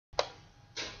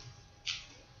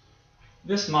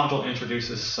This module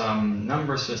introduces some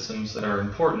number systems that are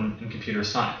important in computer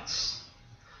science.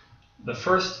 The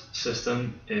first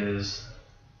system is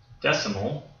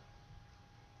decimal,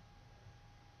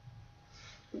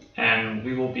 and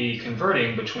we will be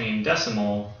converting between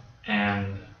decimal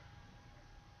and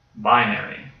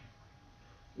binary,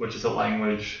 which is a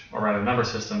language, or rather number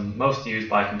system, most used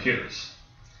by computers.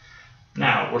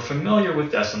 Now, we're familiar with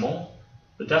decimal.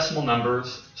 The decimal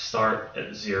numbers start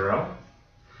at 0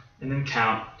 and then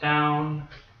count down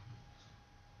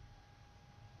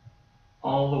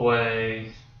all the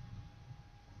way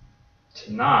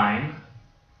to 9.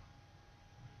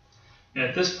 And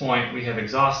at this point, we have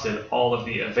exhausted all of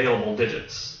the available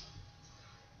digits.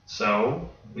 So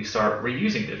we start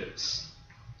reusing digits.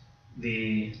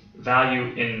 The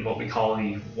value in what we call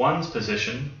the ones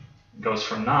position goes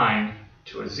from 9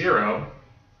 to a 0,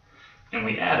 and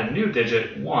we add a new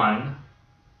digit, 1,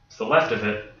 to the left of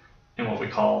it in what we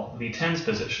call the tens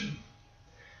position.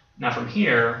 Now from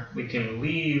here, we can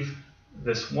leave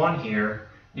this 1 here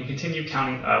and continue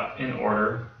counting up in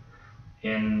order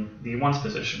in the ones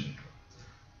position.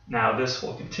 Now this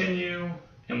will continue,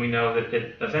 and we know that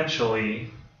it eventually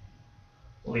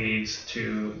leads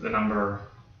to the number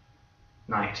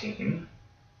 19,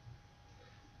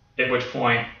 at which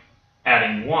point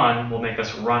adding 1 will make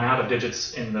us run out of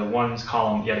digits in the ones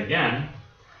column yet again.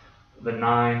 The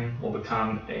 9 will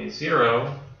become a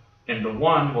 0, and the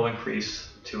 1 will increase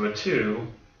to a 2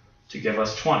 to give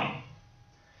us 20.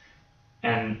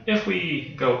 And if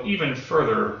we go even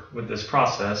further with this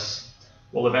process,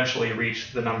 we'll eventually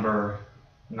reach the number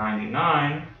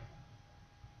 99.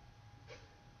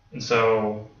 And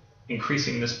so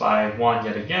increasing this by 1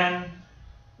 yet again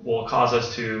will cause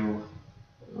us to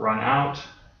run out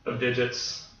of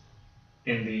digits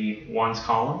in the ones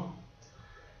column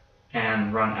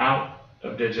and run out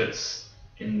of digits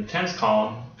in the tens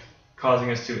column,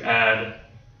 causing us to add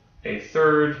a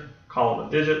third column of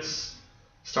digits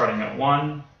starting at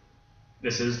 1.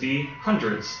 This is the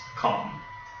hundreds column.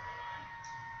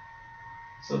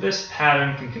 So this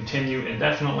pattern can continue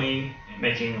indefinitely,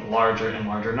 making larger and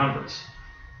larger numbers.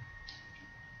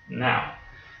 Now,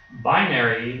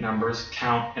 binary numbers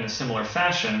count in a similar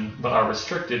fashion, but are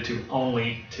restricted to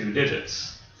only 2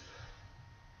 digits.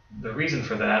 The reason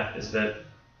for that is that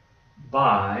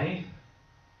bi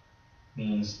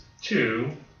means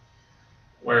 2,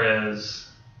 whereas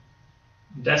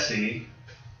deci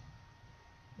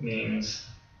means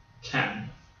 10.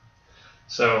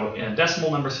 So in a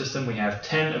decimal number system, we have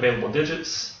 10 available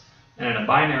digits, and in a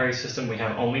binary system, we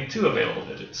have only 2 available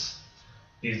digits.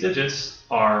 These digits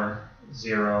are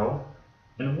 0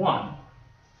 and 1.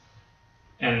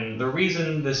 And the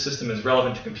reason this system is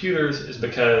relevant to computers is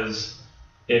because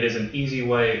it is an easy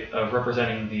way of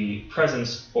representing the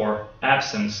presence or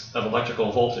absence of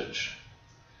electrical voltage.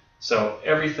 So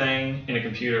everything in a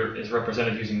computer is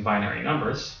represented using binary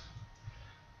numbers.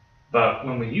 But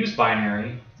when we use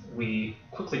binary, we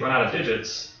quickly run out of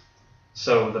digits.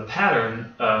 So the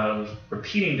pattern of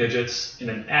repeating digits and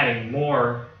then adding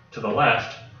more to the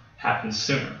left happens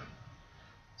sooner.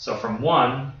 So from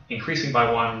 1, increasing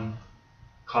by 1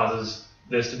 causes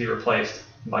this to be replaced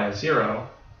by a 0,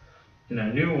 and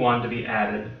a new 1 to be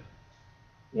added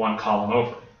 1 column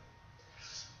over.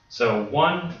 So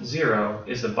 1, 0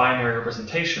 is the binary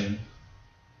representation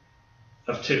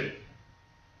of 2.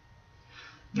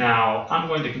 Now I'm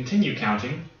going to continue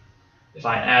counting. If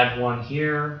I add 1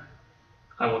 here,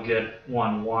 I will get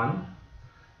 1, 1,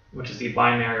 which is the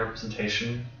binary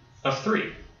representation of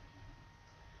 3.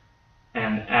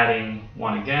 And adding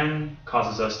 1 again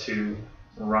causes us to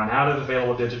run out of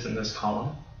available digits in this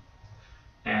column,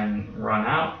 and run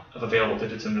out of available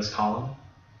digits in this column,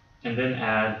 and then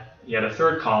add yet a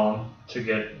third column to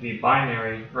get the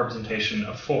binary representation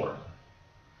of 4.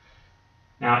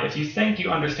 Now, if you think you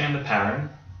understand the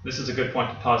pattern, this is a good point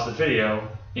to pause the video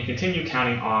and continue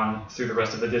counting on through the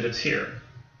rest of the digits here.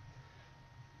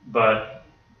 But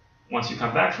once you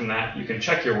come back from that, you can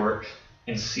check your work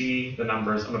and see the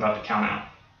numbers I'm about to count out.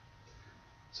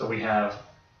 So we have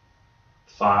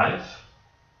 5,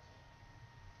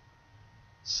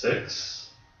 6,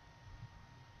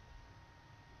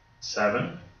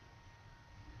 7,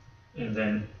 and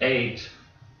then 8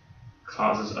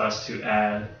 causes us to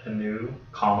add a new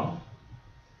column.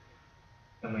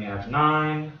 Then we have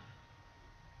 9,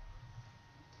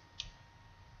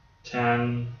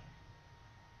 10,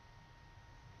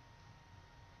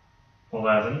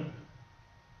 11,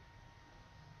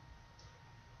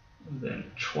 and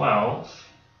then 12.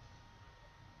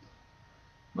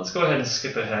 Let's go ahead and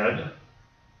skip ahead.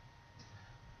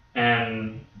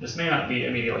 And this may not be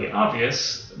immediately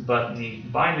obvious, but the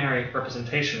binary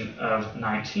representation of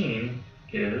 19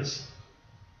 is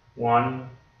 1,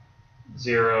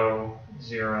 0,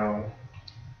 0,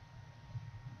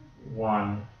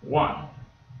 1, 1.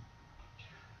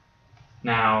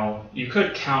 Now, you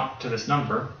could count to this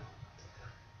number,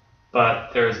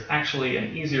 but there's actually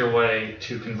an easier way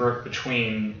to convert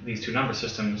between these two number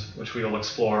systems, which we will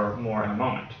explore more in a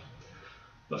moment.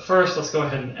 But first, let's go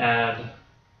ahead and add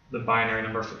the binary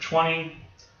number for 20,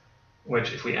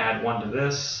 which if we add 1 to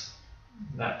this,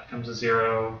 that becomes a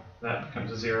 0, that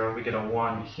becomes a 0. We get a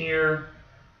 1 here,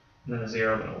 and then a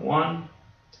 0, then a 1.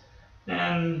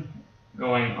 And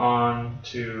going on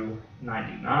to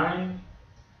 99,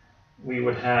 we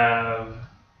would have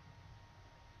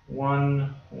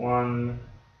 1, 1,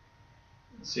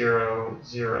 0,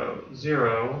 0,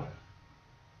 0,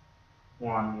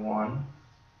 1, 1.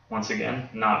 Once again,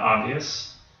 not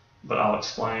obvious, but I'll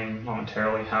explain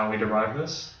momentarily how we derive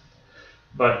this.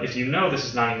 But if you know this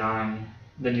is 99,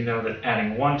 then you know that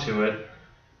adding 1 to it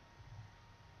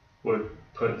would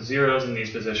put zeros in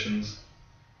these positions,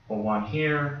 a 1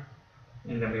 here,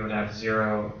 and then we would have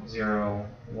 0, 0,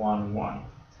 1, 1.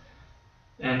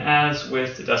 And as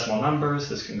with the decimal numbers,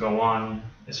 this can go on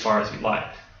as far as you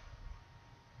like.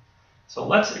 So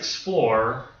let's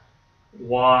explore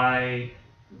why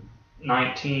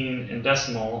 19 in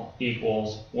decimal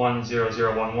equals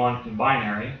 10011 in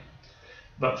binary.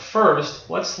 But first,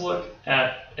 let's look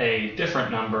at a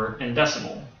different number in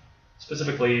decimal,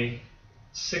 specifically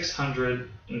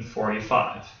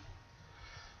 645.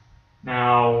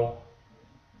 Now,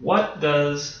 what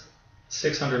does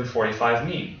 645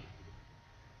 mean?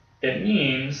 It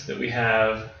means that we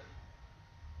have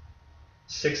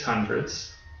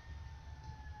 600s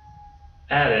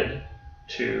added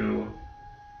to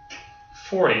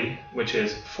 40, which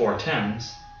is 4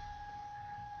 tens,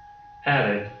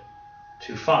 added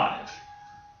to 5.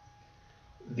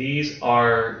 These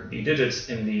are the digits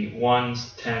in the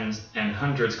ones, tens, and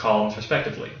hundreds columns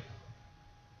respectively.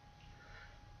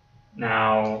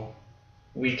 Now,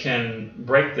 we can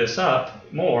break this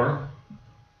up more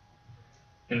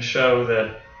and show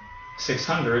that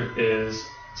 600 is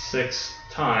 6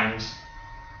 times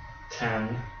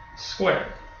 10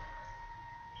 squared.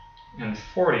 And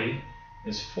 40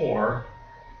 is 4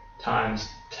 times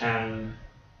 10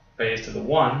 raised to the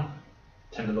 1.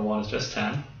 10 to the 1 is just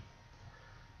 10.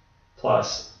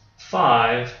 Plus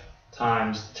 5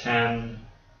 times 10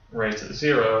 raised to the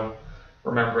 0,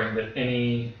 remembering that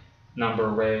any number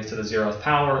raised to the 0th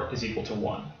power is equal to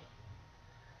 1.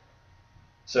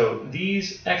 So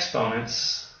these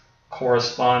exponents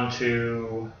correspond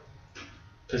to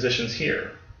positions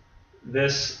here.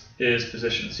 This is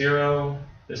position 0,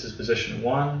 this is position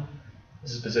 1,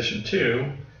 this is position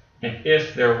 2, and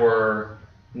if there were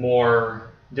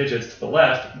more digits to the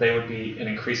left, they would be in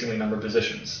increasingly numbered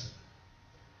positions.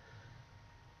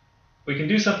 We can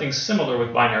do something similar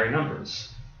with binary numbers.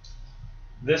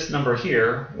 This number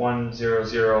here,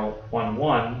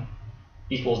 10011,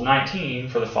 equals 19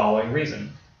 for the following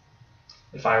reason.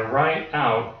 If I write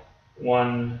out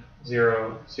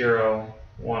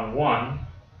 10011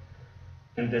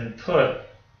 and then put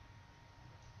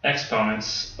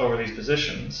exponents over these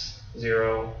positions,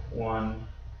 0, 1,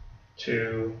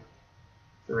 2,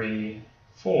 3,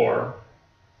 4,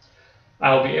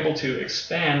 I will be able to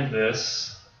expand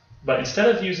this, but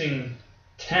instead of using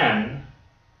 10,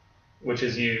 which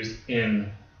is used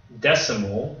in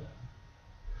decimal,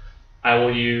 I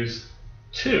will use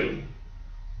 2,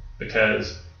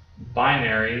 because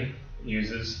binary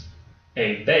uses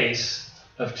a base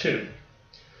of 2.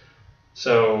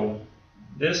 So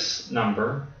this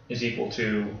number is equal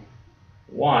to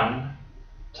 1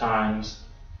 times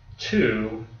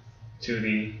 2 to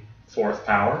the 4th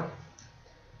power,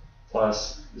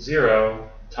 plus 0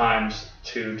 times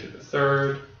 2 to the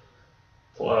 3rd,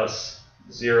 plus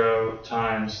 0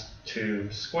 times 2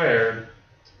 squared,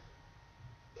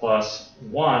 plus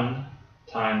 1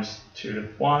 times 2 to the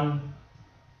 1,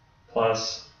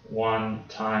 plus 1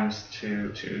 times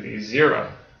 2 to the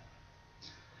 0.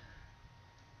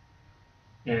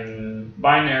 In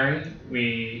binary,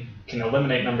 we can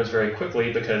eliminate numbers very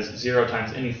quickly because 0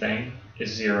 times anything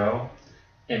is 0,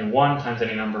 and 1 times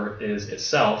any number is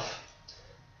itself.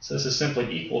 So this is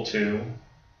simply equal to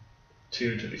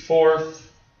 2 to the 4th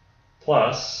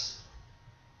plus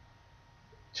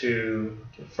 2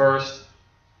 to the 1st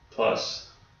plus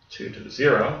 2 to the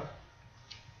 0.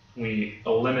 We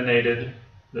eliminated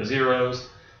the zeros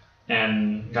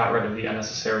and got rid of the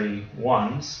unnecessary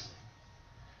ones.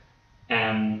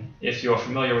 And if you're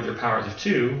familiar with your powers of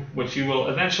 2, which you will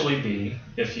eventually be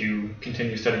if you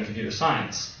continue studying computer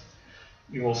science,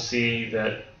 you will see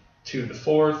that 2 to the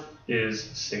 4th is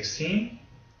 16,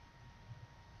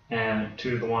 and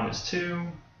 2 to the 1 is 2,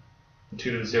 and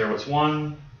 2 to the 0 is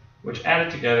 1, which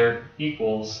added together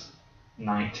equals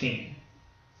 19.